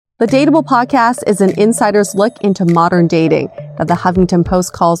The Dateable podcast is an insider's look into modern dating that the Huffington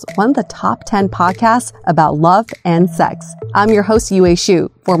Post calls one of the top 10 podcasts about love and sex. I'm your host, Yue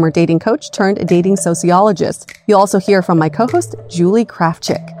Xu, former dating coach turned dating sociologist. You'll also hear from my co-host, Julie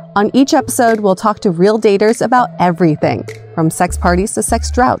Krafchick. On each episode, we'll talk to real daters about everything, from sex parties to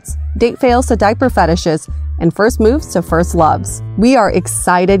sex droughts, date fails to diaper fetishes, and first moves to first loves. We are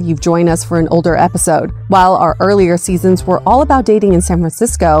excited you've joined us for an older episode. While our earlier seasons were all about dating in San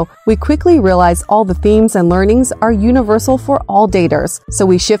Francisco, we quickly realized all the themes and learnings are universal for all daters. So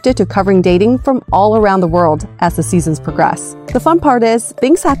we shifted to covering dating from all around the world as the seasons progress. The fun part is,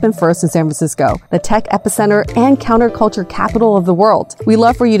 things happen first in San Francisco, the tech epicenter and counterculture capital of the world. We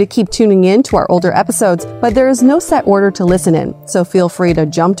love for you to keep tuning in to our older episodes, but there is no set order to listen in, so feel free to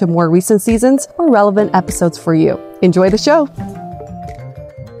jump to more recent seasons or relevant episodes for you. Enjoy the show.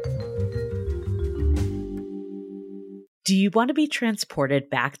 Do you want to be transported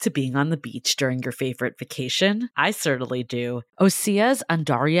back to being on the beach during your favorite vacation? I certainly do. Osea's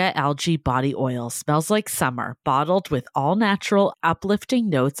Undaria Algae Body Oil smells like summer, bottled with all-natural, uplifting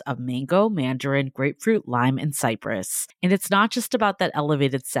notes of mango, mandarin, grapefruit, lime, and cypress. And it's not just about that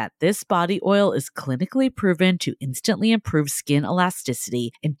elevated scent. This body oil is clinically proven to instantly improve skin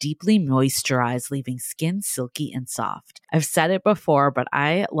elasticity and deeply moisturize, leaving skin silky and soft. I've said it before, but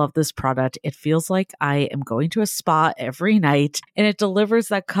I love this product. It feels like I am going to a spa every night, and it delivers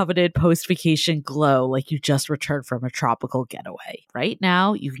that coveted post-vacation glow like you just returned from a tropical getaway. Right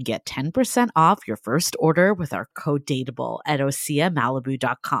now, you can get 10% off your first order with our code DATEABLE at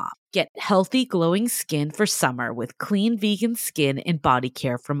OseaMalibu.com. Get healthy, glowing skin for summer with clean vegan skin and body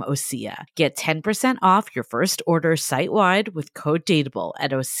care from Osea. Get 10% off your first order site-wide with code DATEABLE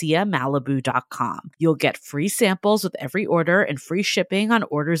at OseaMalibu.com. You'll get free samples with every order and free shipping on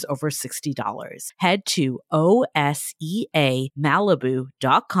orders over $60. Head to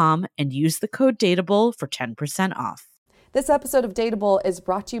OSEAMalibu.com and use the code DATEABLE for 10% off. This episode of Dateable is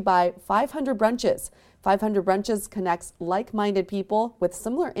brought to you by 500 Brunches. 500 Brunches connects like-minded people with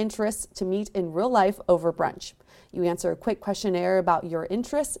similar interests to meet in real life over brunch. You answer a quick questionnaire about your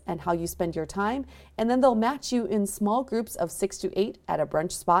interests and how you spend your time, and then they'll match you in small groups of 6 to 8 at a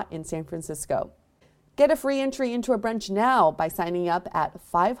brunch spot in San Francisco. Get a free entry into a brunch now by signing up at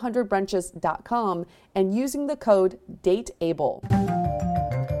 500brunches.com and using the code DATEABLE.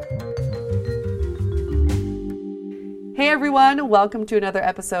 Hey everyone, welcome to another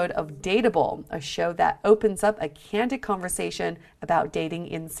episode of Dateable, a show that opens up a candid conversation about dating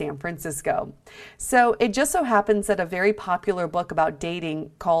in San Francisco. So it just so happens that a very popular book about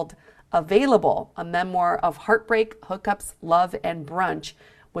dating called Available, a memoir of heartbreak, hookups, love, and brunch,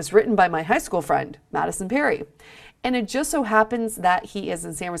 was written by my high school friend, Madison Perry. And it just so happens that he is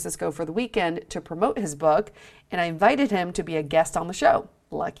in San Francisco for the weekend to promote his book, and I invited him to be a guest on the show.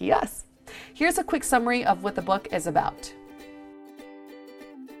 Lucky us. Here's a quick summary of what the book is about.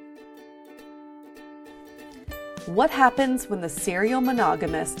 What happens when the serial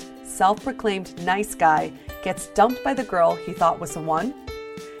monogamist, self-proclaimed nice guy, gets dumped by the girl he thought was the one?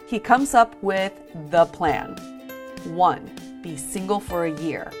 He comes up with the plan. 1. Be single for a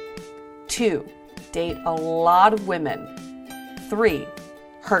year. 2. Date a lot of women. 3.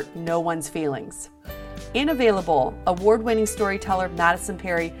 Hurt no one's feelings. In Available, award-winning storyteller Madison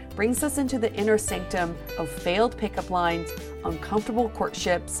Perry brings us into the inner sanctum of failed pickup lines, uncomfortable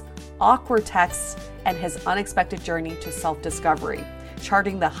courtships, awkward texts, and his unexpected journey to self-discovery,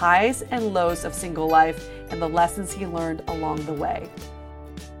 charting the highs and lows of single life and the lessons he learned along the way.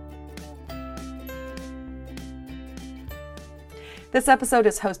 This episode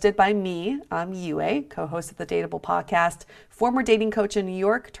is hosted by me. I'm Yue, co-host of the Dateable podcast, former dating coach in New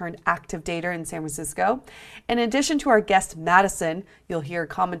York turned active dater in San Francisco. In addition to our guest Madison, you'll hear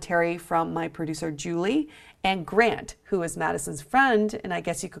commentary from my producer Julie and Grant, who is Madison's friend, and I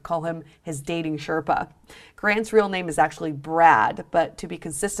guess you could call him his dating Sherpa. Grant's real name is actually Brad, but to be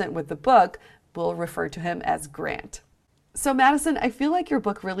consistent with the book, we'll refer to him as Grant. So Madison, I feel like your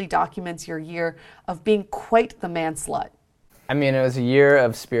book really documents your year of being quite the man slut. I mean, it was a year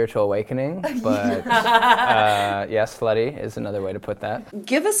of spiritual awakening, but yeah, slutty is another way to put that.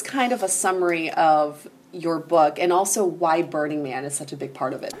 Give us kind of a summary of your book and also why Burning Man is such a big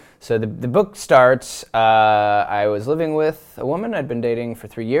part of it. So the book starts, I was living with a woman I'd been dating for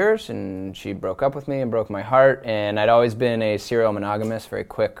 3 years, and she broke up with me and broke my heart, and I'd always been a serial monogamist, very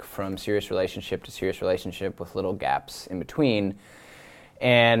quick from serious relationship to serious relationship with little gaps in between.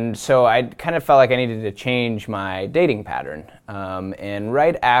 And so I kind of felt like I needed to change my dating pattern. And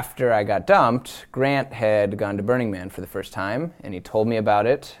right after I got dumped, Grant had gone to Burning Man for the first time, and he told me about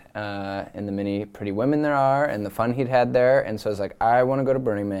it and the many pretty women there are and the fun he'd had there. And so I was like, I want to go to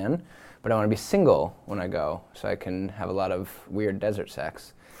Burning Man, but I want to be single when I go so I can have a lot of weird desert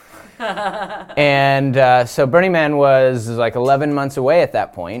sex. And so Burning Man was like 11 months away at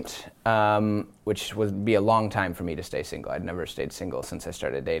that point, which would be a long time for me to stay single. I'd never stayed single since I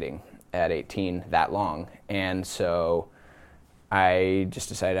started dating at 18 that long. And so I just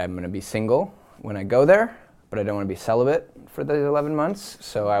decided I'm going to be single when I go there, but I don't want to be celibate for the 11 months.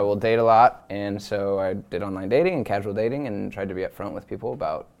 So I will date a lot. And so I did online dating and casual dating and tried to be upfront with people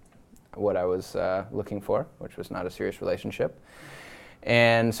about what I was looking for, which was not a serious relationship.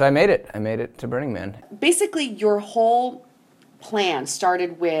 And so I made it. I made it to Burning Man. Basically, your whole plan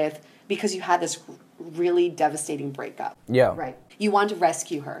started with because you had this really devastating breakup. Yeah. Right. You wanted to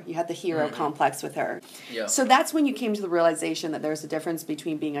rescue her. You had the hero complex with her. Yeah. So that's when you came to the realization that there's a difference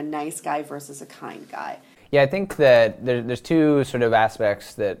between being a nice guy versus a kind guy. Yeah, I think that there's two sort of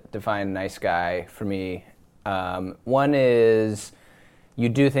aspects that define nice guy for me. One is you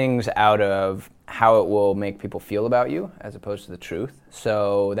do things out of how it will make people feel about you as opposed to the truth.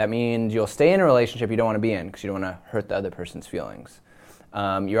 So that means you'll stay in a relationship you don't want to be in because you don't want to hurt the other person's feelings.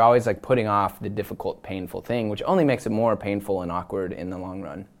 You're always like putting off the difficult, painful thing, which only makes it more painful and awkward in the long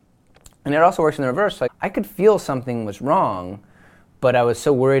run. And it also works in the reverse. Like I could feel something was wrong, but I was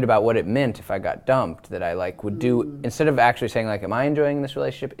so worried about what it meant if I got dumped that I like would do, instead of actually saying like, am I enjoying this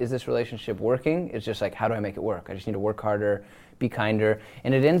relationship? Is this relationship working? It's just like, how do I make it work? I just need to work harder, be kinder.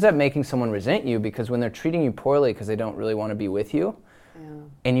 And it ends up making someone resent you because when they're treating you poorly because they don't really want to be with you,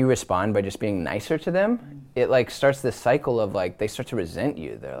 and you respond by just being nicer to them, it like starts this cycle of like, they start to resent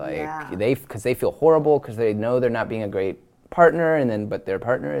you. They're like, because they feel horrible because they know they're not being a great partner, and then, but their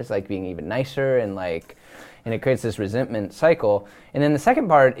partner is like being even nicer and like, and it creates this resentment cycle. And then the second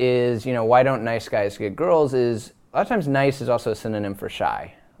part is, you know, why don't nice guys get girls is a lot of times nice is also a synonym for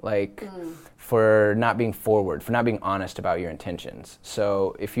shy. Like for not being forward, for not being honest about your intentions.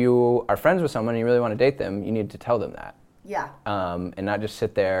 So if you are friends with someone and you really want to date them, you need to tell them that. Yeah. And not just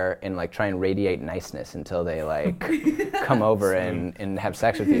sit there and like try and radiate niceness until they like come over and have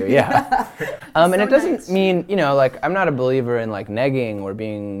sex with you. Yeah. And it doesn't mean, you know, like I'm not a believer in like negging or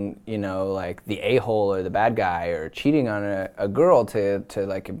being, you know, like the a-hole or the bad guy or cheating on a girl to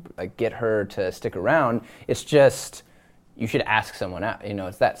like get her to stick around. It's just, you should ask someone out. You know,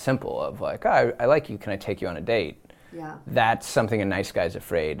 it's that simple of like, oh, I like you. Can I take you on a date? Yeah. That's something a nice guy's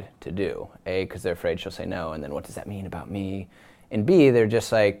afraid to do. A, because they're afraid she'll say no, and then what does that mean about me? And B, they're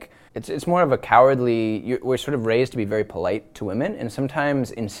just like, it's more of a cowardly, we're sort of raised to be very polite to women, and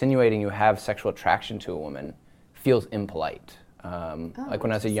sometimes insinuating you have sexual attraction to a woman feels impolite. Like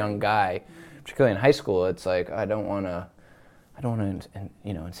when I was a young guy, particularly in high school, it's like, I don't want to,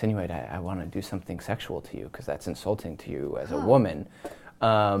 you know, insinuate I want to do something sexual to you because that's insulting to you as a woman.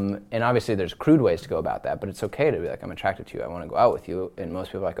 And obviously there's crude ways to go about that, but it's okay to be like, I'm attracted to you, I want to go out with you, and most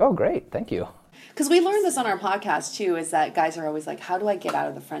people are like, oh great, thank you. Because we learned this on our podcast too, is that guys are always like, how do I get out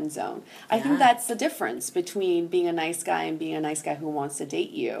of the friend zone? I think that's the difference between being a nice guy and being a nice guy who wants to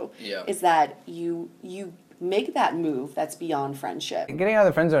date you, is that you make that move that's beyond friendship. Getting out of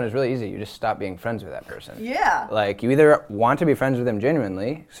the friend zone is really easy. You just stop being friends with that person. Yeah. Like you either want to be friends with them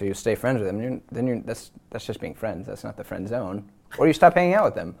genuinely, so you stay friends with them, that's just being friends, that's not the friend zone. Or you stop hanging out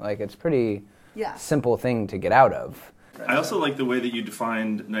with them. Like, it's pretty simple thing to get out of. I also like the way that you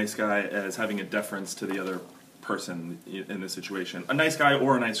defined nice guy as having a deference to the other person in this situation. A nice guy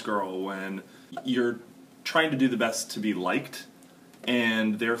or a nice girl, when you're trying to do the best to be liked,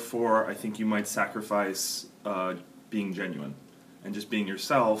 and therefore I think you might sacrifice being genuine and just being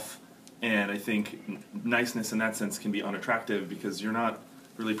yourself. And I think niceness in that sense can be unattractive because you're not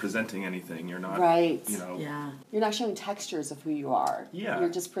really presenting anything. You're not, you know. Yeah. You're not showing textures of who you are. Yeah. You're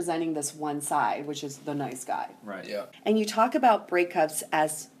just presenting this one side, which is the nice guy. Right. Yeah. And you talk about breakups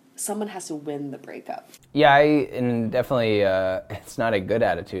as someone has to win the breakup. Yeah, and definitely it's not a good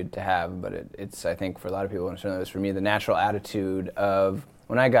attitude to have, but it's, I think, for a lot of people, and certainly it was for me, the natural attitude of,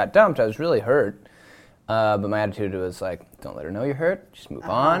 when I got dumped, I was really hurt, but my attitude was like, don't let her know you're hurt, just move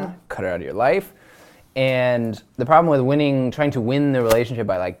on, cut her out of your life. And the problem with trying to win the relationship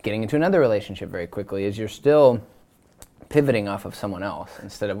by like getting into another relationship very quickly is you're still pivoting off of someone else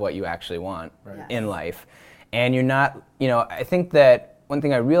instead of what you actually want in life. And you're not, you know, I think that one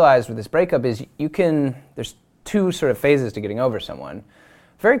thing I realized with this breakup is there's two sort of phases to getting over someone.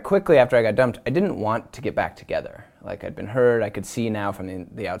 Very quickly after I got dumped, I didn't want to get back together. Like I'd been hurt, I could see now from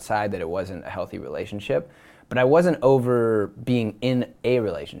the outside that it wasn't a healthy relationship. But I wasn't over being in a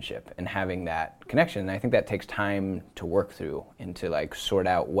relationship and having that connection. And I think that takes time to work through and to like sort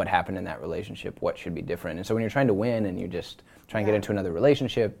out what happened in that relationship, what should be different. And so when you're trying to win and you just try and get into another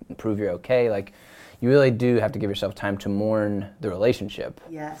relationship and prove you're okay, like you really do have to give yourself time to mourn the relationship.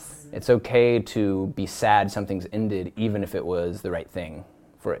 Yes. It's okay to be sad something's ended, even if it was the right thing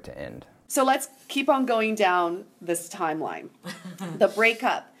for it to end. So let's keep on going down this timeline. The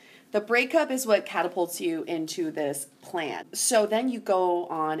breakup. The breakup is what catapults you into this plan. So then you go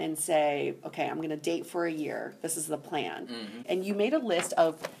on and say, okay, I'm going to date for a year. This is the plan. Mm-hmm. And you made a list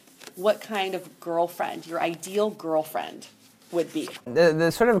of what kind of girlfriend, your ideal girlfriend would be.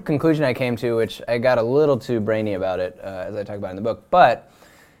 The sort of conclusion I came to, which I got a little too brainy about it, as I talk about in the book, but,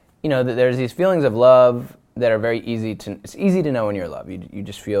 you know, there's these feelings of love that are very easy to, it's easy to know when you're in love. You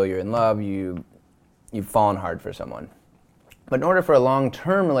just feel you're in love, you've fallen hard for someone. But in order for a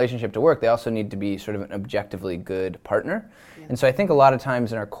long-term relationship to work, they also need to be sort of an objectively good partner. Yeah. And so I think a lot of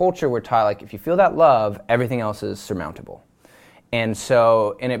times in our culture, we're taught, like, if you feel that love, everything else is surmountable. And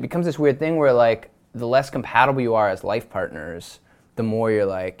it becomes this weird thing where, like, the less compatible you are as life partners, the more you're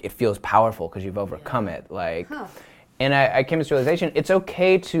like, it feels powerful because you've overcome it. Like, And I came to this realization, it's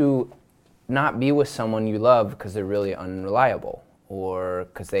okay to not be with someone you love because they're really unreliable or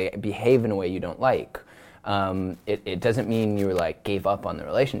because they behave in a way you don't like. It doesn't mean you like gave up on the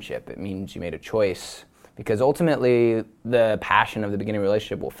relationship. It means you made a choice, because ultimately the passion of the beginning of the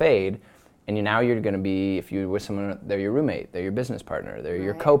relationship will fade, and now you're going to be, if you're with someone, they're your roommate, they're your business partner, they're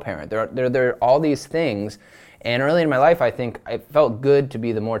your co-parent, they're all these things. And early in my life, I think I felt good to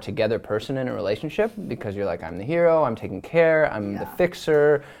be the more together person in a relationship, because you're like, I'm the hero, I'm taking care, I'm the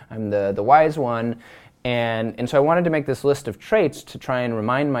fixer, I'm the wise one. And so I wanted to make this list of traits to try and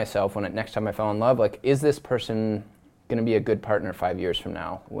remind myself when next time I fell in love, like, is this person going to be a good partner 5 years from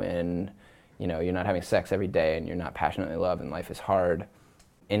now when, you know, you're not having sex every day and you're not passionately in love and life is hard.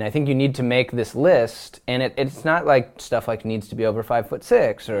 And I think you need to make this list, and it's not like stuff like needs to be over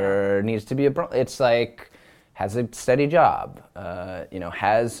 5'6" or needs to be it's like has a steady job, you know,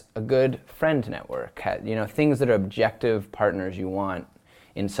 has a good friend network, you know, things that are objective partners you want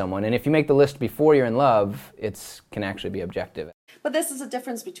in someone. And if you make the list before you're in love, it can actually be objective. But this is a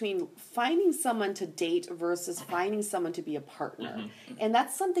difference between finding someone to date versus finding someone to be a partner. Mm-hmm. And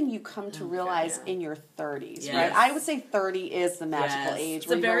that's something you come to realize in your 30s, right? I would say 30 is the magical age.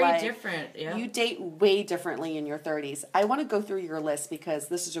 It's very different. Yeah. You date way differently in your 30s. I want to go through your list because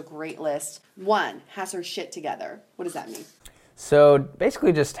this is a great list. 1, has her shit together. What does that mean? So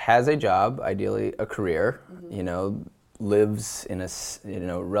basically just has a job, ideally a career, you know, lives in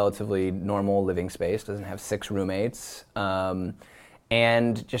a relatively normal living space, doesn't have 6 roommates,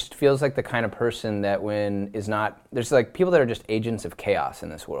 and just feels like the kind of person that there's like people that are just agents of chaos in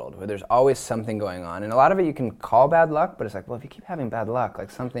this world, where there's always something going on. And a lot of it you can call bad luck, but it's like, well, if you keep having bad luck, like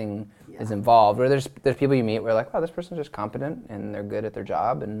something is involved. Or there's people you meet where like, oh, this person's just competent and they're good at their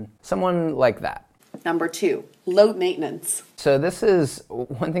job, and someone like that. Number 2, low maintenance. So this is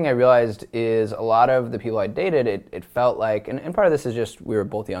one thing I realized is a lot of the people I dated, it felt like, and part of this is just we were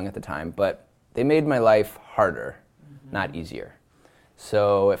both young at the time, but they made my life harder, not easier.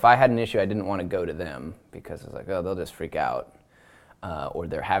 So if I had an issue, I didn't want to go to them because it's like, oh, they'll just freak out. Or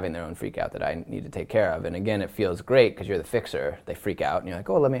they're having their own freak out that I need to take care of. And again, it feels great because you're the fixer. They freak out and you're like,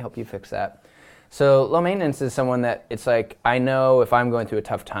 oh, let me help you fix that. So low maintenance is someone that it's like, I know if I'm going through a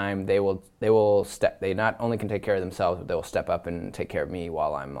tough time, they not only can take care of themselves, but they will step up and take care of me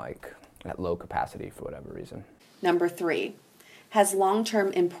while I'm like at low capacity for whatever reason. Number 3, has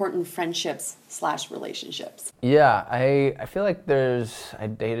long-term important friendships/relationships. Yeah, I feel like I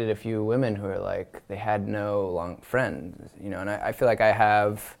dated a few women who are like, they had no long friends, you know, and I feel like I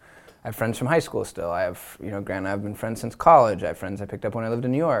have friends from high school still. I have, you know, granted, I've been friends since college. I have friends I picked up when I lived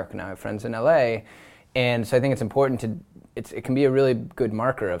in New York. Now I have friends in LA. And so I think it's important it can be a really good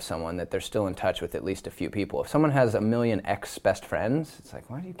marker of someone that they're still in touch with at least a few people. If someone has a million ex-best friends, it's like,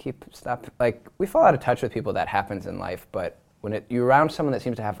 why do you like, we fall out of touch with people, that happens in life, but when you're around someone that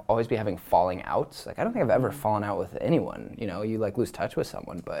seems to always be having falling outs, like I don't think I've ever fallen out with anyone. You know, you like lose touch with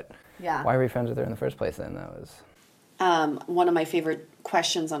someone, but why were you friends with her in the first place then? That was... one of my favorite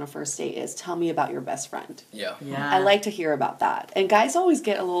questions on a first date is, tell me about your best friend. Yeah. I like to hear about that. And guys always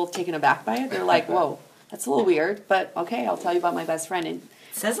get a little taken aback by it. They're like, whoa, that's a little weird, but okay, I'll tell you about my best friend. And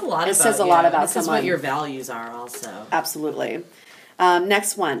it says a lot about someone. This is what your values are also. Absolutely.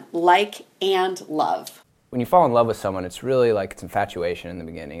 Next one, like and love. when you fall in love with someone, it's really like it's infatuation in the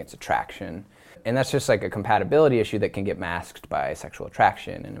beginning, it's attraction. And that's just like a compatibility issue that can get masked by sexual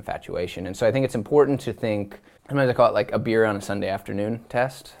attraction and infatuation. And so I think it's important to think, sometimes I call it like a beer on a Sunday afternoon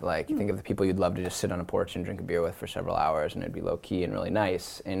test. Like you think of the people you'd love to just sit on a porch and drink a beer with for several hours, and it'd be low key and really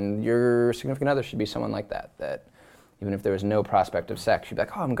nice. And your significant other should be someone like that, that even if there was no prospect of sex, you'd be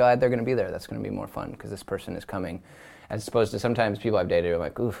like, oh, I'm glad they're gonna be there. That's gonna be more fun because this person is coming. As opposed to sometimes people I've dated are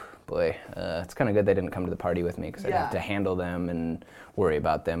like, oof, boy, it's kind of good they didn't come to the party with me because I'd have to handle them and worry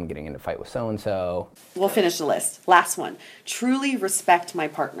about them getting into a fight with so-and-so. We'll finish the list. Last one. Truly respect my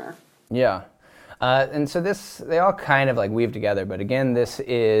partner. Yeah. And so they all kind of like weave together. But again, this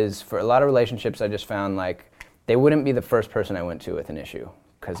is, for a lot of relationships, I just found like they wouldn't be the first person I went to with an issue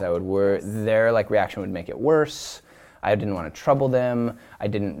because I would their like reaction would make it worse. I didn't want to trouble them. I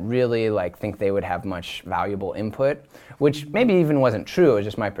didn't really like think they would have much valuable input, which maybe even wasn't true. It was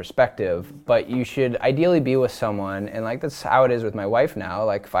just my perspective. But you should ideally be with someone, and like that's how it is with my wife now.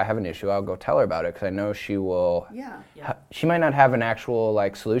 Like if I have an issue, I'll go tell her about it because I know she will. Yeah. She might not have an actual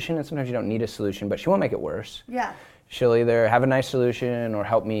like solution, and sometimes you don't need a solution, but she won't make it worse. Yeah. She'll either have a nice solution or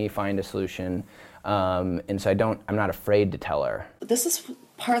help me find a solution. And so I'm not afraid to tell her. This is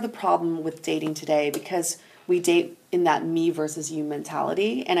part of the problem with dating today because we date in that me versus you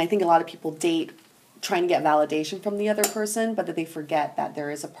mentality. And I think a lot of people date trying to get validation from the other person, but that they forget that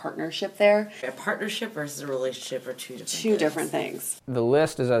there is a partnership there. A partnership versus a relationship are two different things. The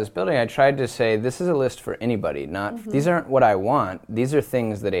list, as I was building, I tried to say, this is a list for anybody. These aren't what I want. These are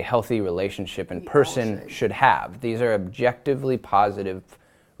things that a healthy relationship and person should have. These are objectively positive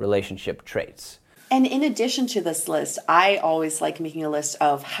relationship traits. And in addition to this list, I always like making a list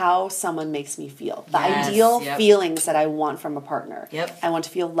of how someone makes me feel. The ideal feelings that I want from a partner. Yep. I want to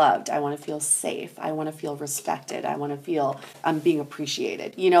feel loved. I want to feel safe. I want to feel respected. I want to feel I'm being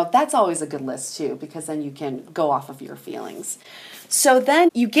appreciated. You know, that's always a good list too, because then you can go off of your feelings. So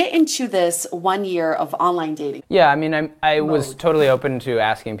then you get into this 1 year of online dating. Yeah, I mean, I was totally open to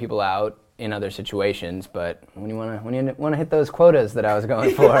asking people out in other situations, but when you want to hit those quotas that I was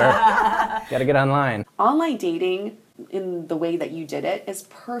going for, you got to get online. Online dating, in the way that you did it, is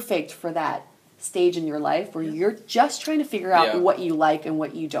perfect for that stage in your life where you're just trying to figure out what you like and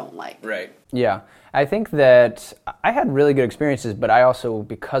what you don't like. Right. Yeah. I think that I had really good experiences, but I also,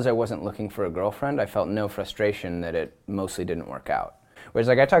 because I wasn't looking for a girlfriend, I felt no frustration that it mostly didn't work out. Whereas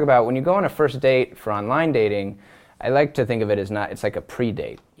like I talk about, when you go on a first date for online dating, I like to think of it as it's like a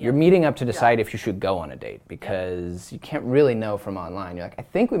pre-date. You're meeting up to decide if you should go on a date because you can't really know from online. You're like, I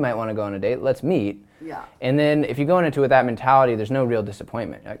think we might want to go on a date, let's meet. Yeah. And then if you go into it with that mentality, there's no real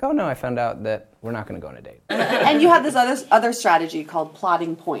disappointment. You're like, oh no, I found out that we're not going to go on a date. And you have this other strategy called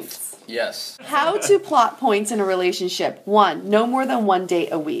plotting points. Yes. How to plot points in a relationship. 1, no more than 1 date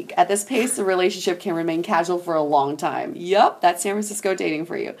a week. At this pace, the relationship can remain casual for a long time. Yup, that's San Francisco dating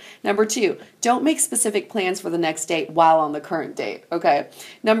for you. Number 2, don't make specific plans for the next date while on the current date. Okay.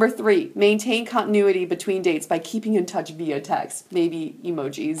 Number 3, maintain continuity between dates by keeping in touch via text. Maybe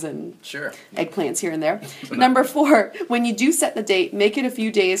emojis and eggplants here and there. Number 4, when you do set the date, make it a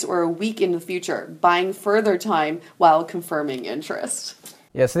few days or a week in the future, buying further time while confirming interest.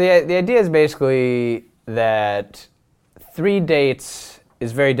 Yeah, so the idea is basically that 3 dates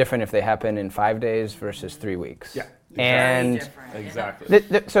is very different if they happen in 5 days versus 3 weeks. Yeah. And exactly.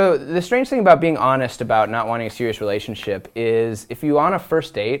 So the strange thing about being honest about not wanting a serious relationship is if you on a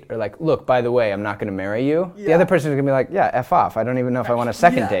first date are like, look, by the way, I'm not going to marry you, the other person is going to be like, yeah, F off. I don't even know if I want a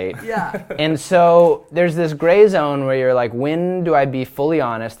second date. Yeah. And so there's this gray zone where you're like, when do I be fully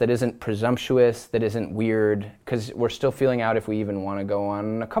honest that isn't presumptuous, that isn't weird, because we're still feeling out if we even want to go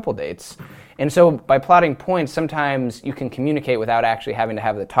on a couple dates. And so by plotting points, sometimes you can communicate without actually having to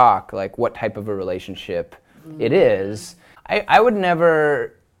have the talk, like what type of a relationship it is. I would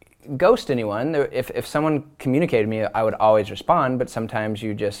never ghost anyone. If someone communicated me, I would always respond, but sometimes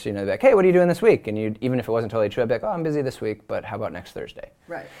you just, be like, hey, what are you doing this week? And even if it wasn't totally true, I'd be like, oh, I'm busy this week, but how about next Thursday?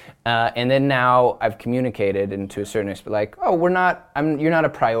 Right. And then now I've communicated, and to a certain extent, like, oh, you're not a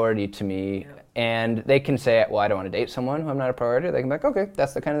priority to me. Yeah. And they can say, well, I don't want to date someone who I'm not a priority. They can be like, okay,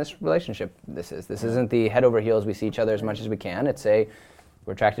 that's the kind of this relationship this is. This isn't the head over heels, we see each other as much as we can. It's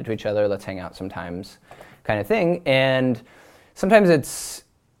we're attracted to each other, let's hang out sometimes kind of thing. And sometimes it's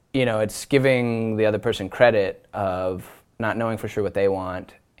giving the other person credit of not knowing for sure what they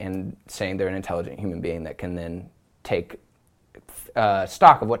want and saying they're an intelligent human being that can then take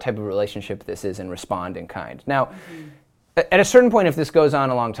stock of what type of relationship this is and respond in kind. Now, at a certain point, if this goes on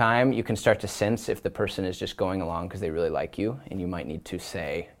a long time, you can start to sense if the person is just going along because they really like you, and you might need to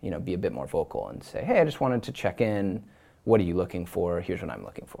say, be a bit more vocal and say, hey, I just wanted to check in. what are you looking for? Here's what I'm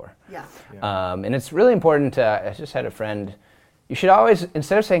looking for. Yeah. And it's really important I just had a friend, you should always,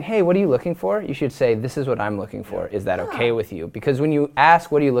 instead of saying, hey, what are you looking for? You should say, this is what I'm looking for. Is that okay with you? Because when you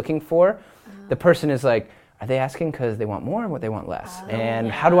ask, what are you looking for? The person is like, are they asking because they want more or what they want less?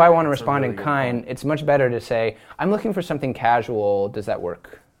 And how do I want to respond in kind? It's much better to say, I'm looking for something casual. Does that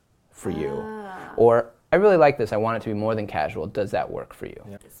work for you? Or I really like this. I want it to be more than casual. Does that work for you?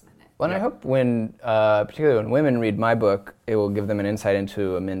 Well, and I hope particularly when women read my book, it will give them an insight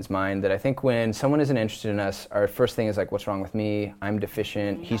into a man's mind that I think when someone isn't interested in us, our first thing is like, what's wrong with me? I'm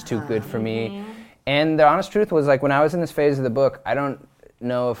deficient. He's too good for me. And the honest truth was, like, when I was in this phase of the book, I don't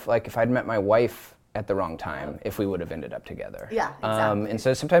know if I'd met my wife at the wrong time, if we would have ended up together. Yeah, exactly. And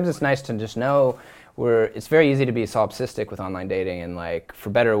so sometimes it's nice to just know it's very easy to be solipsistic with online dating, and like, for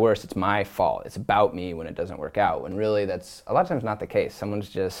better or worse, it's my fault. It's about me when it doesn't work out, when really that's a lot of times not the case.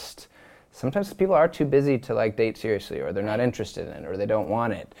 Sometimes people are too busy to like date seriously, or they're not interested in it, or they don't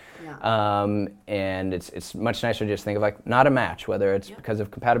want it. Yeah. And it's much nicer to just think of like, not a match, whether it's because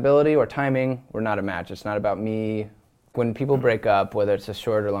of compatibility or timing, we're not a match. It's not about me. When people break up, whether it's a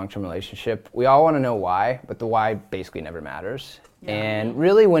short or long-term relationship, we all want to know why, but the why basically never matters. Yeah. And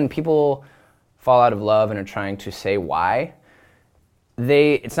really, when people fall out of love and are trying to say why,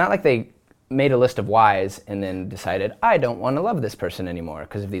 it's not like they made a list of whys and then decided, I don't want to love this person anymore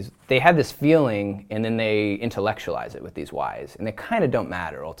because of these. They had this feeling, and then they intellectualize it with these whys, and they kind of don't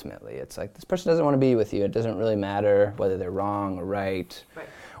matter ultimately. It's like, this person doesn't want to be with you. It doesn't really matter whether they're wrong or right.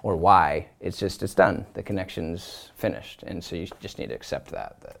 Or why. It's done. The connection's finished. And so you just need to accept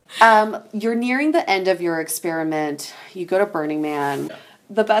that. You're nearing the end of your experiment. You go to Burning Man. Yeah.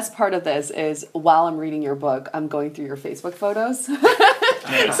 The best part of this is, while I'm reading your book, I'm going through your Facebook photos.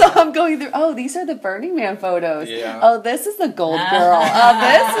 So I'm going through, these are the Burning Man photos. Yeah. Oh, this is the gold girl.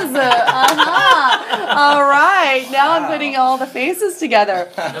 This is all right. Now I'm putting all the faces together.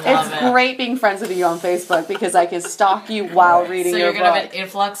 It's great being friends with you on Facebook because I can stalk you while reading your book. So you're going to have an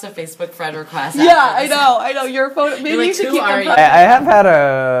influx of Facebook friend requests. Yeah, I know. Your photo. Maybe you should keep them. I have had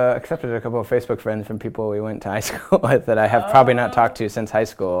accepted a couple of Facebook friends from people we went to high school with that I have probably not talked to since high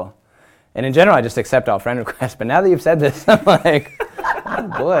school. And in general, I just accept all friend requests. But now that you've said this, I'm like,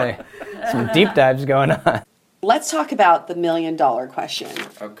 oh boy, some deep dives going on. Let's talk about the $1 million question.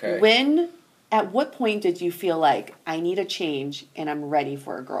 Okay. At what point did you feel like, I need a change and I'm ready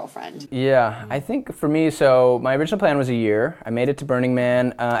for a girlfriend? Yeah, I think for me, so my original plan was a year. I made it to Burning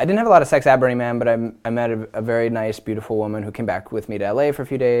Man. I didn't have a lot of sex at Burning Man, but I met a very nice, beautiful woman who came back with me to LA for a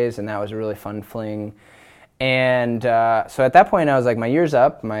few days, and that was a really fun fling. And so at that point, I was like, my year's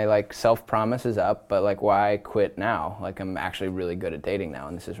up, my like self-promise is up, but like, why quit now? Like, I'm actually really good at dating now,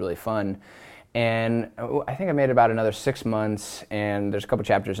 and this is really fun. And I think I made about another 6 months, and there's a couple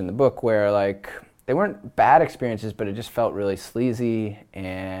chapters in the book where like, they weren't bad experiences, but it just felt really sleazy,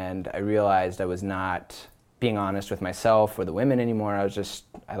 and I realized I was not being honest with myself or the women anymore.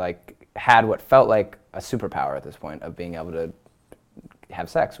 I like had what felt like a superpower at this point of being able to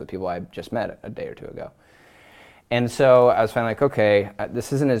have sex with people I just met a day or two ago. And so I was finally like, okay,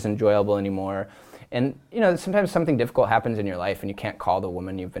 this isn't as enjoyable anymore. And, sometimes something difficult happens in your life and you can't call the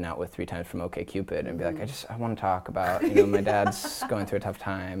woman you've been out with 3 times from OkCupid and be like, I want to talk about, my dad's going through a tough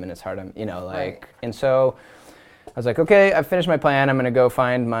time and it's hard, Right. And so I was like, okay, I've finished my plan. I'm going to go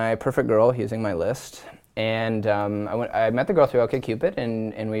find my perfect girl using my list. And I met the girl through OkCupid,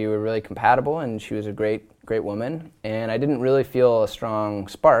 and we were really compatible, and she was a great woman. And I didn't really feel a strong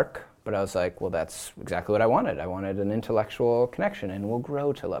spark. But I was like, well, that's exactly what I wanted. I wanted an intellectual connection, and we'll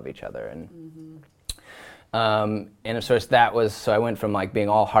grow to love each other. And of course, so I went from like being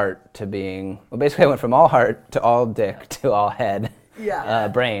all heart to basically I went from all heart to all dick to all head,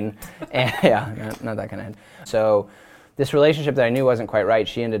 brain. And, not that kind of head. So this relationship that I knew wasn't quite right,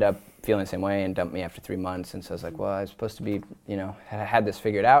 she ended up feeling the same way and dumped me after 3 months. And so I was like, well, I was supposed to be, had this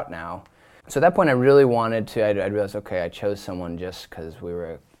figured out now. So at that point, I really wanted to, I realized, okay, I chose someone just because we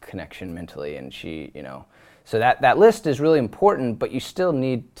were a connection mentally, and she, so that list is really important, but you still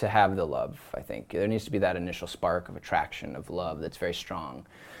need to have the love, I think. There needs to be that initial spark of attraction, of love that's very strong,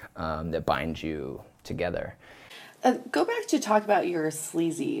 that binds you together. Go back to talk about your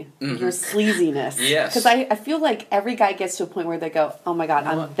sleaziness. Yes. Because I feel like every guy gets to a point where they go, oh my God,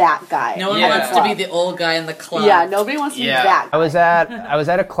 I'm that guy. No one wants to be the old guy in the club. Yeah, nobody wants to be that guy. I was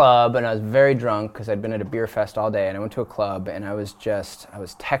at a club, and I was very drunk because I'd been at a beer fest all day, and I went to a club, and I was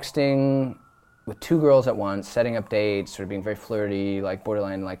texting with 2 girls at once, setting up dates, sort of being very flirty, like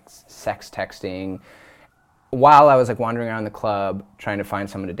borderline like sex texting. while I was like wandering around the club trying to find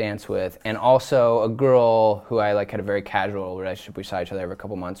someone to dance with, and also a girl who I like had a very casual relationship. We saw each other every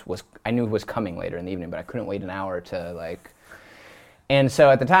couple months. I knew was coming later in the evening, but I couldn't wait an hour to like. And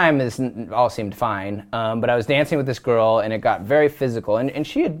so at the time, this all seemed fine. But I was dancing with this girl, and it got very physical. And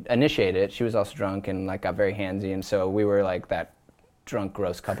she had initiated it. She was also drunk and like got very handsy, and so we were like that drunk,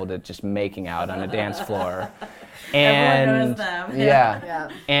 gross couple that just making out on a dance floor. And everyone knows them. Yeah.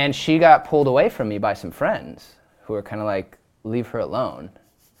 And she got pulled away from me by some friends who were kind of like, leave her alone.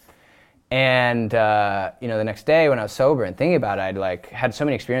 And the next day when I was sober and thinking about it, I'd like had so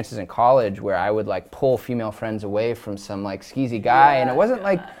many experiences in college where I would like pull female friends away from some like skeezy guy, and it wasn't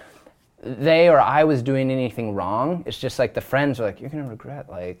like they or I was doing anything wrong. It's just like the friends were like, you're gonna regret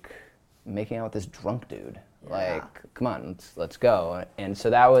like making out with this drunk dude. Like, come on, let's go. And so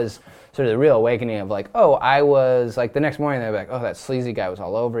that was sort of the real awakening of like, oh, I was like the next morning they'd be like, oh, that sleazy guy was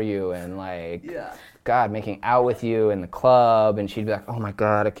all over you, and like, God, making out with you in the club, and she'd be like, oh my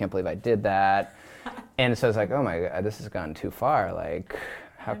God, I can't believe I did that. And so it's like, oh my God, this has gone too far. Like,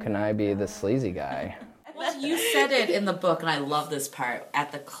 how can I be the sleazy guy? Well, you said it in the book, and I love this part.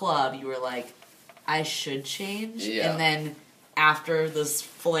 At the club, you were like, I should change. Yeah. And then after those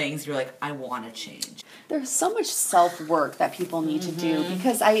flings, you're like, I want to change. There's so much self-work that people need to do,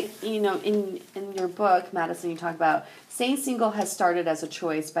 because in your book, Madison, you talk about staying single has started as a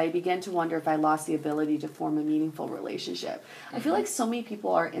choice, but I began to wonder if I lost the ability to form a meaningful relationship. I feel like so many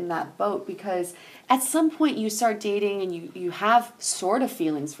people are in that boat, because at some point you start dating and you have sort of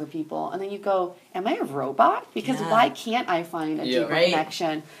feelings for people, and then you go, am I a robot? Because why can't I find a deeper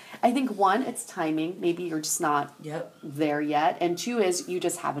connection? I think one, it's timing. Maybe you're just not there yet. And two is you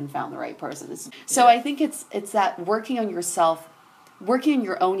just haven't found the right person. So I think it's that working on yourself, working on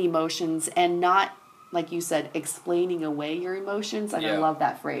your own emotions, and not, like you said, explaining away your emotions. And I love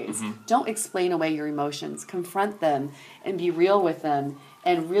that phrase. Don't explain away your emotions. Confront them and be real with them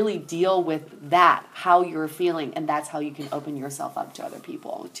and really deal with that, how you're feeling. And that's how you can open yourself up to other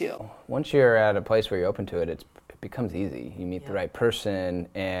people too. Once you're at a place where you're open to it, it becomes easy. You meet the right person,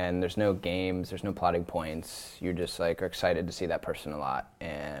 and there's no games, there's no plotting points. You're just like are excited to see that person a lot,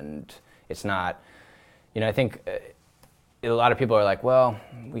 and it's not. I think a lot of people are like, well,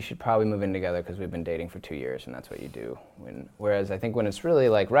 we should probably move in together because we've been dating for 2 years, and that's what you do. Whereas I think when it's really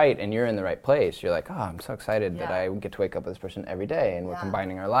like right and you're in the right place, you're like, oh, I'm so excited that I get to wake up with this person every day, and we're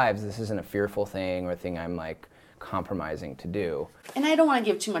combining our lives. This isn't a fearful thing or a thing I'm like compromising to do. And I don't want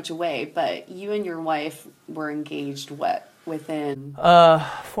to give too much away, but you and your wife were engaged within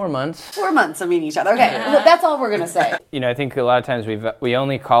 4 months. 4 months of meeting each other. Okay, that's all we're gonna say. I think a lot of times we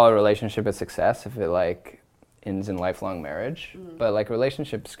only call a relationship a success if it like ends in lifelong marriage. But like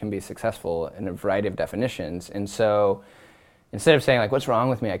relationships can be successful in a variety of definitions, and so instead of saying like, what's wrong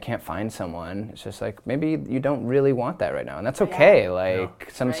with me, I can't find someone, it's just like, maybe you don't really want that right now, and that's okay.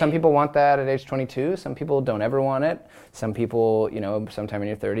 Some people want that at age 22, some people don't ever want it, some people, sometime in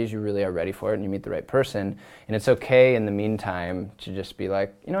your 30s you really are ready for it and you meet the right person, and it's okay in the meantime to just be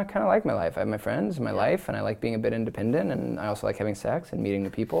like, I kind of like my life, I have my friends, my life, and I like being a bit independent, and I also like having sex and meeting the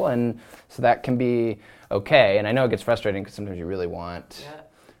people, and so that can be okay. And I know it gets frustrating because sometimes you really want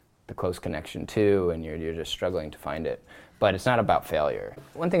the close connection too, and you're just struggling to find it. But it's not about failure.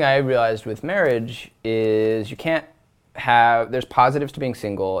 One thing I realized with marriage is there's positives to being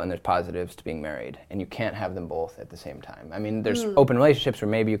single and there's positives to being married, and you can't have them both at the same time. I mean, there's open relationships where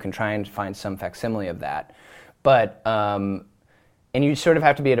maybe you can try and find some facsimile of that, but and you sort of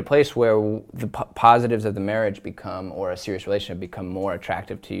have to be at a place where the positives of the marriage or a serious relationship become more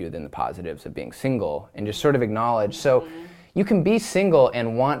attractive to you than the positives of being single, and just sort of acknowledge. So you can be single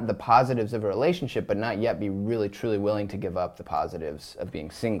and want the positives of a relationship, but not yet be really, truly willing to give up the positives of being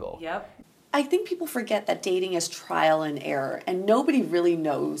single. I think people forget that dating is trial and error, and nobody really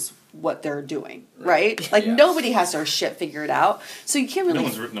knows what they're doing, right? Like, nobody has their shit figured out, so you can't really... No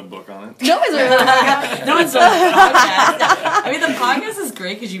one's written a book on it. No one's written a book on it. No one's done a podcast. I mean, the podcast is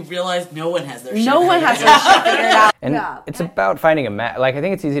great because you realize no one has their shit figured out. No one has their shit figured out. And it's about finding a match. Like, I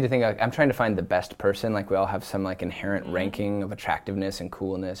think it's easy to think, like, I'm trying to find the best person. Like, we all have some, like, inherent ranking of attractiveness and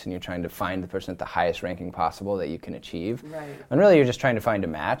coolness, and you're trying to find the person at the highest ranking possible that you can achieve. Right. And really, you're just trying to find a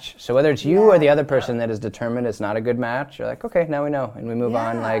match. So whether it's you or the other person that is determined it's not a good match, you're like, okay, now we know, and we move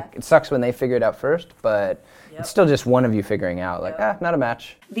on. Like, it sucks when they figure it out first, but it's still just one of you figuring out, like, not a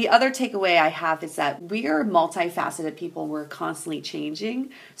match. The other takeaway I have is that we are multifaceted people. We're constantly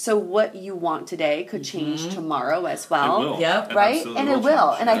changing. So what you want today could change tomorrow as well. It will. Yep. Right? And it will.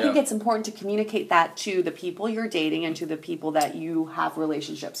 Change. And I think it's important to communicate that to the people you're dating and to the people that you have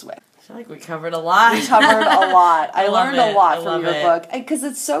relationships with. I feel like we covered a lot. We covered a lot. I love learned it. a lot I from love your it. book because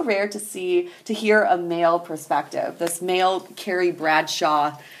it's so rare to hear a male perspective, this male Carrie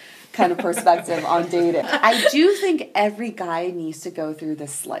Bradshaw kind of perspective on dating. I do think every guy needs to go through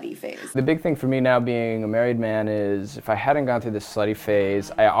this slutty phase. The big thing for me now being a married man is if I hadn't gone through this slutty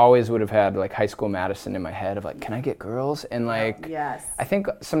phase, I always would have had like high school Madison in my head of like, can I get girls? And like, Yes. I think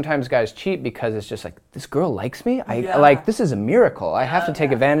sometimes guys cheat because it's just like, this girl likes me? Yeah. Like, this is a miracle. I have to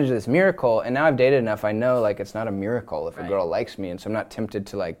take advantage of this miracle. And now I've dated enough, I know like it's not a miracle if a girl likes me. And so I'm not tempted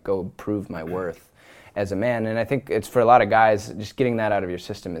to like go prove my worth as a man. And I think it's for a lot of guys, just getting that out of your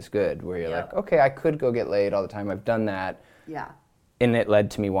system is good, where you're like, okay, I could go get laid all the time. I've done that. Yeah. And it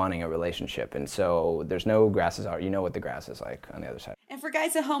led to me wanting a relationship. And so there's no grasses are, you know what the grass is like on the other side. And for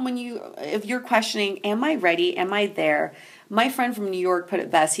guys at home, if you're questioning, am I ready? Am I there? My friend from New York put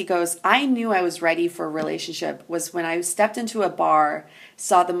it best. He goes, I knew I was ready for a relationship was when I stepped into a bar,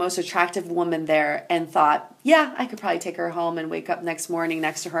 saw the most attractive woman there, and thought, yeah, I could probably take her home and wake up next morning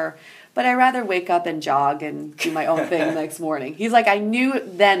next to her. But I'd rather wake up and jog and do my own thing next morning. He's like, I knew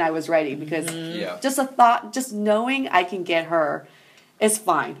then I was ready because just a thought, just knowing I can get her is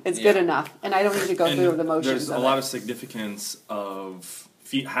fine. It's good enough. And I don't need to go through the motions. There's a lot of significance of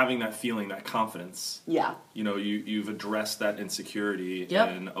having that feeling, that confidence. Yeah. You know, you've addressed that insecurity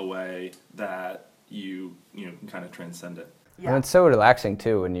in a way that you can kind of transcend it. Yeah. And it's so relaxing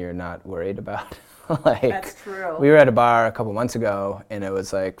too when you're not worried about like, That's true. we were at a bar a couple months ago and it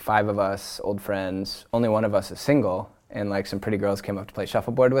was like 5 of us, old friends, only one of us is single, and like some pretty girls came up to play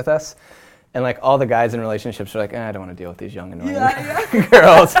shuffleboard with us. And like all the guys in relationships are like, I don't want to deal with these young annoying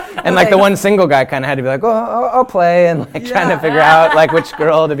girls. And like the one single guy kind of had to be like, I'll play, and like trying to figure out like which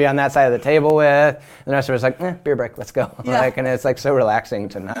girl to be on that side of the table with. And the rest of us like, beer break, let's go. Like, and it's like so relaxing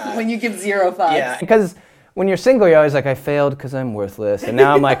to not. When you give 0 fucks. Yeah, because when you're single, you're always like, I failed because I'm worthless. And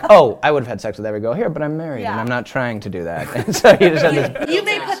now I'm like, I would have had sex with every girl here, but I'm married and I'm not trying to do that. And so you just have this. You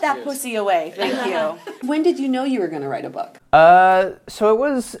may put that pussy away. Thank you. When did you know you were going to write a book? So it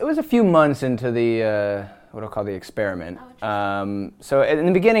was a few months into the what I'll call the experiment. So in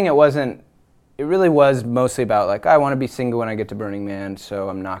the beginning, it really was mostly about like, I want to be single when I get to Burning Man, so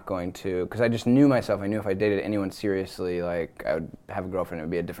I'm not going to, because I just knew myself. I knew if I dated anyone seriously, like I would have a girlfriend, it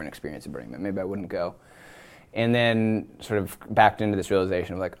would be a different experience at Burning Man. Maybe I wouldn't go. And then sort of backed into this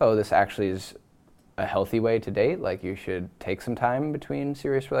realization of like, this actually is a healthy way to date. Like you should take some time between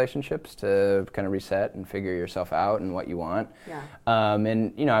serious relationships to kind of reset and figure yourself out and what you want. Yeah.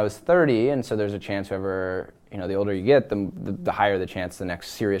 And I was 30, and so there's a chance whoever, the older you get, the higher the chance the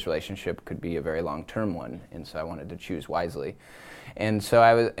next serious relationship could be a very long-term one. And so I wanted to choose wisely. And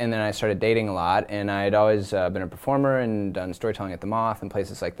so then I started dating a lot, and I'd always been a performer and done storytelling at the Moth and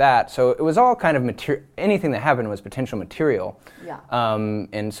places like that. So it was all kind of anything that happened was potential material. Yeah.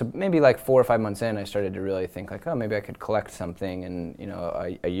 And so maybe like 4 or 5 months in, I started to really think like, maybe I could collect something,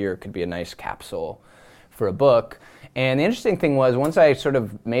 and a year could be a nice capsule for a book. And the interesting thing was, once I sort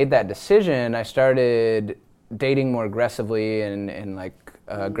of made that decision, I started dating more aggressively, and like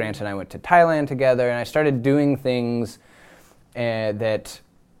Grant and I went to Thailand together, and I started doing things that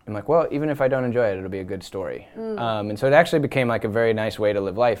I'm like, well, even if I don't enjoy it, it'll be a good story. And so it actually became like a very nice way to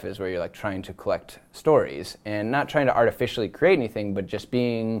live life, is where you're like trying to collect stories and not trying to artificially create anything, but just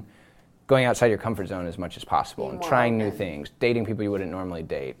going outside your comfort zone as much as possible and trying new things, dating people you wouldn't normally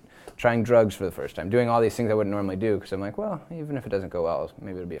date, trying drugs for the first time, doing all these things I wouldn't normally do, because I'm like, well, even if it doesn't go well,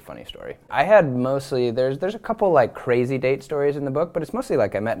 maybe it'll be a funny story. I had mostly, there's a couple like crazy date stories in the book, but it's mostly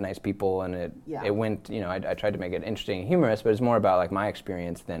like I met nice people, and it went, I tried to make it interesting and humorous, but it's more about like my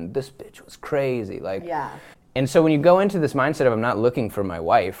experience than this bitch was crazy. Like, and so when you go into this mindset of I'm not looking for my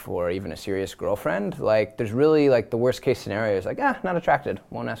wife or even a serious girlfriend, like there's really like the worst case scenario is like, not attracted,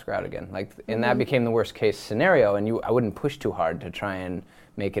 won't ask her out again. Like, and that became the worst case scenario, and I wouldn't push too hard to try and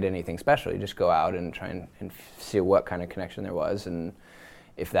make it anything special. You just go out and try and see what kind of connection there was, and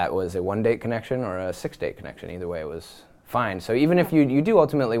if that was a 1-date connection or a 6-date connection, either way it was fine. So even if you do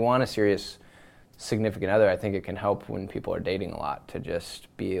ultimately want a serious significant other, I think it can help when people are dating a lot to just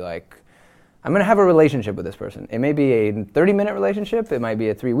be like, I'm going to have a relationship with this person. It may be a 30-minute relationship, it might be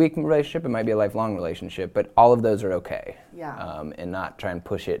a 3-week relationship, it might be a lifelong relationship, but all of those are okay. And not try and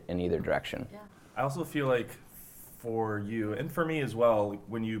push it in either direction. I also feel like for you, and for me as well,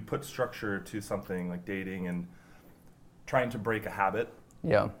 when you put structure to something like dating and trying to break a habit,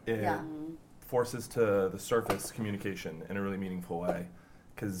 it forces to the surface communication in a really meaningful way.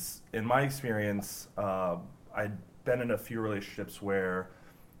 Because in my experience, I'd been in a few relationships where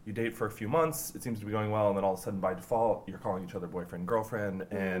you date for a few months, it seems to be going well, and then all of a sudden by default, you're calling each other boyfriend, girlfriend,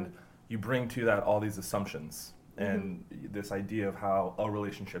 and you bring to that all these assumptions. and this idea of how a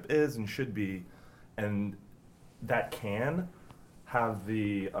relationship is and should be, and that can have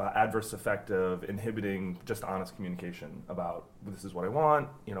the adverse effect of inhibiting just honest communication about, this is what I want,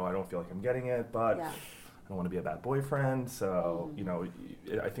 I don't feel like I'm getting it, but I don't want to be a bad boyfriend. So,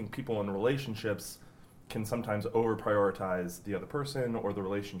 I think people in relationships can sometimes over-prioritize the other person or the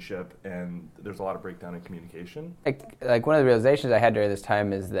relationship, and there's a lot of breakdown in communication. Like one of the realizations I had during this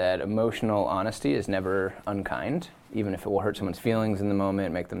time is that emotional honesty is never unkind, even if it will hurt someone's feelings in the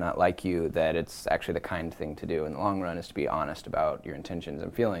moment, make them not like you, that it's actually the kind thing to do in the long run is to be honest about your intentions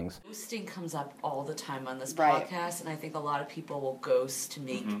and feelings. Ghosting comes up all the time on this Right. podcast, and I think a lot of people will ghost to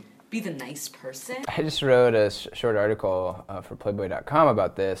make be the nice person. I just wrote a short article for Playboy.com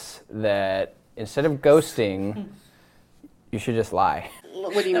about this, that instead of ghosting, you should just lie.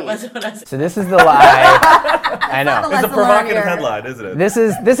 What do you mean? So this is the lie. I know. It's a provocative headline, isn't it?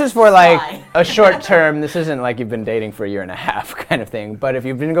 This is for like a short term. This isn't like you've been dating for a year and a half kind of thing. But if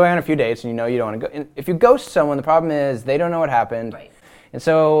you've been going on a few dates and you don't want to go, if you ghost someone, the problem is they don't know what happened. Right. And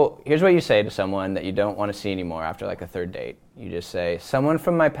so here's what you say to someone that you don't want to see anymore after like a third date. You just say, someone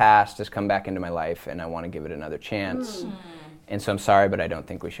from my past has come back into my life and I want to give it another chance. And so I'm sorry, but I don't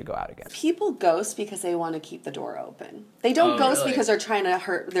think we should go out again. People ghost because they want to keep the door open. They don't ghost because they're trying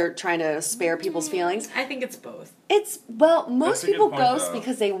to spare people's feelings. I think it's both. Most a people good point, ghost though.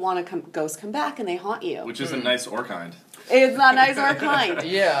 because they want to come back and they haunt you. Which isn't nice or kind. It's not nice or kind.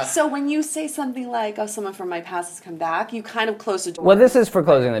 Yeah. So when you say something like, "Oh, someone from my past has come back," you kind of close the door. Well, this is for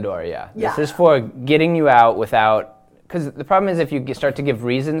closing the door, yeah. Yeah. This is for getting you out without, because the problem is if you start to give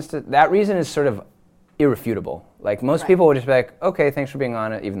reasons, that reason is sort of irrefutable. Like most people will just be like, okay, thanks for being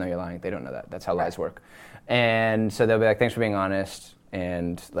honest, even though you're lying. They don't know that. That's how lies work. And so they'll be like, thanks for being honest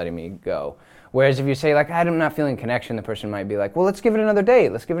and letting me go. Whereas if you say like, I'm not feeling connection, the person might be like, well, let's give it another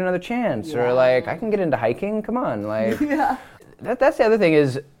date. Let's give it another chance. Or like, I can get into hiking. Come on. Like, that's the other thing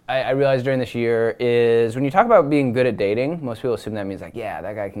is I realized during this year is when you talk about being good at dating, most people assume that means like, yeah,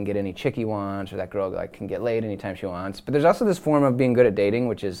 that guy can get any chick he wants, or that girl like can get laid anytime she wants. But there's also this form of being good at dating,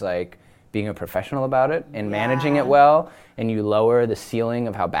 which is like being a professional about it and managing it well, and you lower the ceiling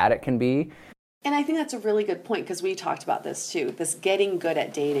of how bad it can be. And I think that's a really good point because we talked about this too, this getting good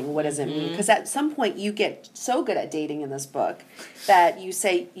at dating. What does it mean? Because at some point you get so good at dating in this book that you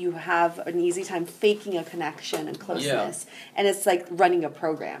say you have an easy time faking a connection and closeness. And it's like running a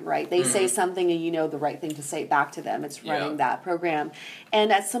program, right? They say something and you know the right thing to say back to them. It's running that program.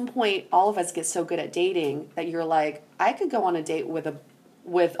 And at some point, all of us get so good at dating that you're like, I could go on a date with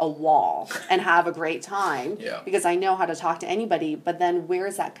a wall and have a great time because I know how to talk to anybody, but then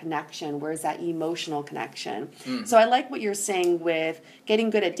where's that connection? Where's that emotional connection? So I like what you're saying with getting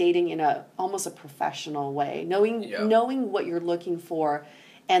good at dating in almost a professional way, knowing what you're looking for,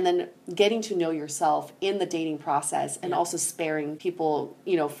 and then getting to know yourself in the dating process and also sparing people,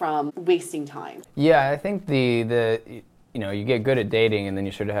 from wasting time. Yeah, I think the you get good at dating and then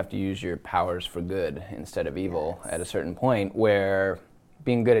you sort of have to use your powers for good instead of evil at a certain point, where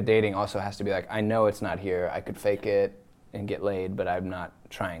being good at dating also has to be like, I know it's not here. I could fake it and get laid, but I'm not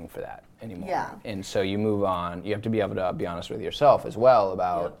trying for that anymore. Yeah. And so you move on. You have to be able to be honest with yourself as well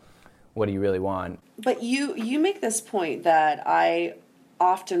about what do you really want. But you make this point that I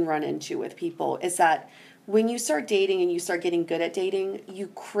often run into with people is that when you start dating and you start getting good at dating, you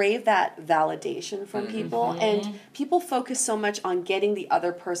crave that validation from people, and people focus so much on getting the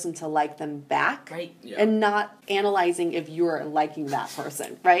other person to like them back, and not analyzing if you're liking that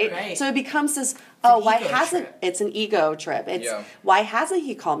person, right? So it becomes this, it's an ego trip. It's why hasn't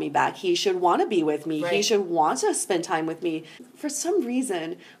he called me back? He should want to be with me. He should want to spend time with me. For some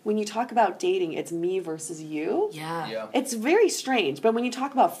reason, when you talk about dating, it's me versus you. It's very strange. But when you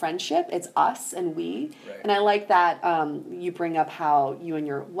talk about friendship, it's us and we. And I like that you bring up how you and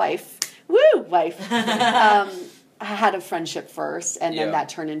your wife, had a friendship first, and then that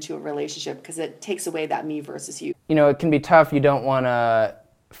turned into a relationship because it takes away that me versus you. It can be tough. You don't want to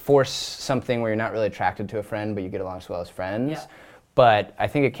force something where you're not really attracted to a friend, but you get along as well as friends. But I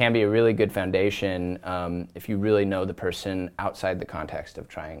think it can be a really good foundation if you really know the person outside the context of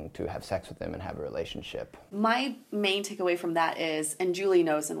trying to have sex with them and have a relationship. My main takeaway from that is, and Julie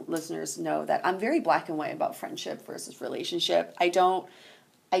knows and listeners know, that I'm very black and white about friendship versus relationship. I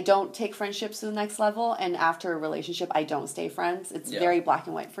don't take friendships to the next level, and after a relationship, I don't stay friends. It's very black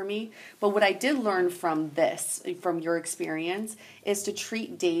and white for me. But what I did learn from your experience, is to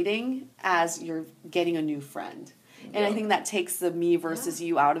treat dating as you're getting a new friend. And I think that takes the me versus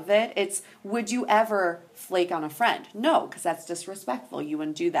you out of it. It's, would you ever flake on a friend? No, because that's disrespectful. You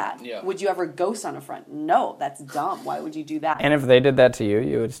wouldn't do that. Yeah. Would you ever ghost on a friend? No, that's dumb. Why would you do that? And if they did that to you,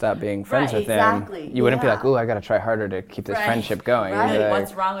 you would stop being friends with exactly. them. You wouldn't be Yeah. like, ooh, I got to try harder to keep this friendship going. Right. You'd be like,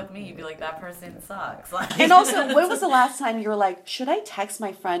 What's wrong with me? You'd be like, that person sucks. Like, And also, when was the last time you were like, should I text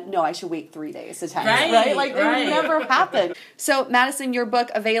my friend? No, I should wait 3 days to text. Right, Like, right. it would never happen. So, Madison, your book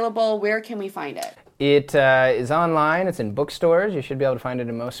available. Where can we find it? It is online. It's in bookstores. You should be able to find it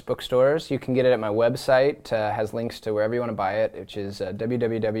in most bookstores. You can get it at my website. Has links to wherever you want to buy it, which is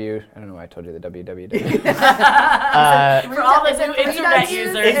www. I don't know why I told you the www. for all the new internet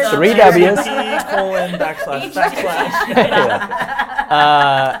users. It's out 3 there. W's.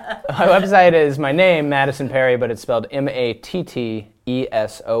 My website is my name, Madison Perry, but it's spelled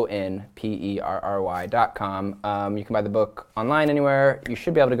MattisonPerry.com. You can buy the book online anywhere. You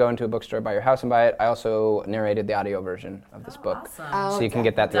should be able to go into a bookstore by your house and buy it. I also narrated the audio version of this book, Awesome. so you can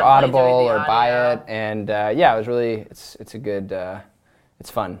get that through Definitely Audible doing the or buy audio. it. And yeah, it was really it's a good. It's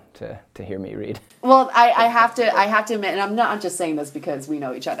fun to hear me read. Well, I have to admit, and I'm not just saying this because we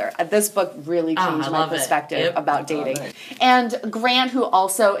know each other. This book really changed I my love it. perspective Yep. about dating. And Grant, who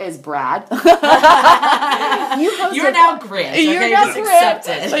also is Brad, you You're now Grant. Okay? You're now Just Grant. accept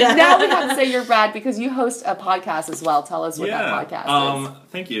it. But now we have to say you're Brad because you host a podcast as well. Tell us what that podcast is.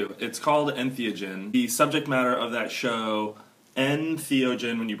 Thank you. It's called Entheogen. The subject matter of that show,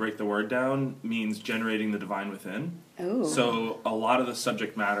 entheogen, when you break the word down, means generating the divine within. Ooh. So a lot of the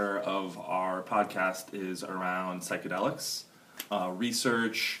subject matter of our podcast is around psychedelics,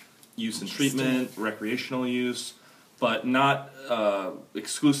 research, use and treatment, recreational use, but not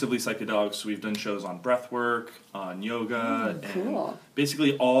exclusively psychedelics. We've done shows on breath work, on yoga, cool. and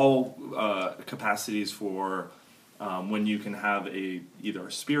basically all capacities for when you can have either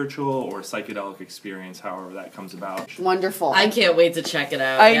a spiritual or a psychedelic experience, however that comes about. Wonderful. I can't wait to check it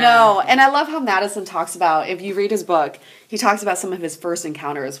out. I know. And I love how Madison talks about, if you read his book, he talks about some of his first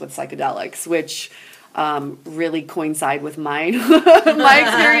encounters with psychedelics, which really coincide with mine, my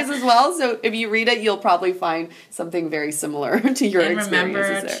experience as well. So if you read it, you'll probably find something very similar to your And experiences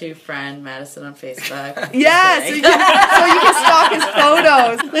remember there. to friend Madison on Facebook. Yes, so you can stalk his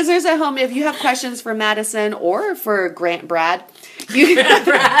photos. Listeners at home, if you have questions for Madison or for Grant Brad, you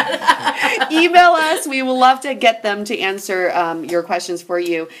can email us. We will love to get them to answer your questions for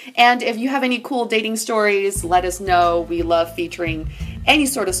you. And if you have any cool dating stories, let us know. We love featuring any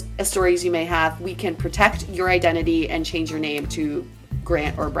sort of stories you may have. We can protect your identity and change your name to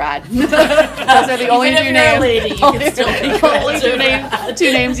Grant or Brad. Those are the only Even two if you're a names. lady, you can still be Grant Only or two Brad.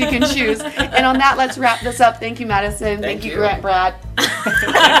 names you can choose. And on that, let's wrap this up. Thank you, Madison. Thank you, Grant, Brad.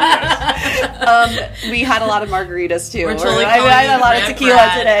 We had a lot of margaritas too. We're totally I had a lot of calling you tequila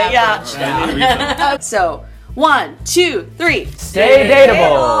Grant today. Brad Yeah. So 1, 2, 3. Stay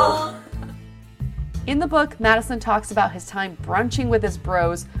dateable. In the book, Madison talks about his time brunching with his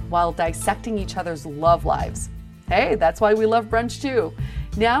bros while dissecting each other's love lives. Hey, that's why we love brunch too.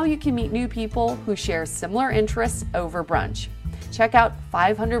 Now you can meet new people who share similar interests over brunch. Check out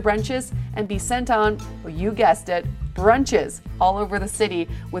 500 Brunches and be sent on, well, you guessed it, brunches all over the city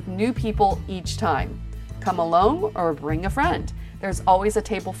with new people each time. Come alone or bring a friend. There's always a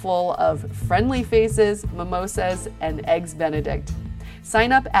table full of friendly faces, mimosas, and eggs Benedict.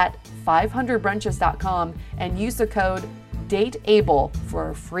 Sign up at 500brunches.com and use the code DATEABLE for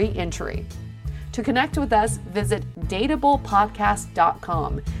a free entry. To connect with us, visit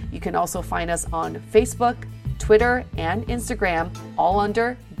dateablepodcast.com. You can also find us on Facebook, Twitter, and Instagram, all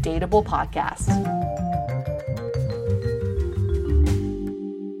under Dateable Podcast.